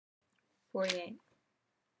48.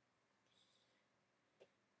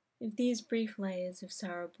 If these brief lays of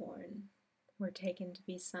sorrow born were taken to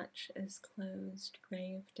be such as closed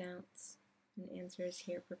grave doubts and answers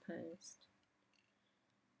here proposed,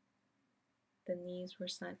 then these were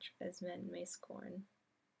such as men may scorn.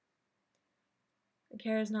 The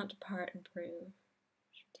care is not to part and prove,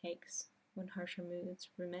 she takes when harsher moods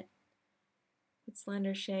remit, but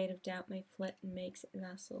slender shade of doubt may flit and makes it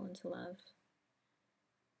vessel into love.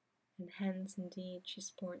 And hence indeed she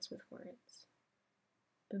sports with words,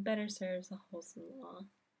 but better serves the wholesome law,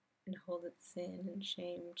 and holds its sin and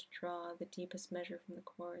shame to draw the deepest measure from the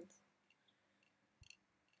chords.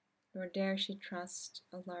 Nor dare she trust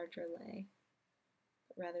a larger lay,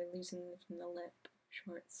 but rather loosen from the lip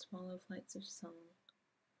short swallow flights of song,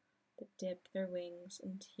 that dip their wings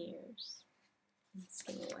in tears and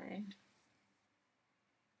skim away.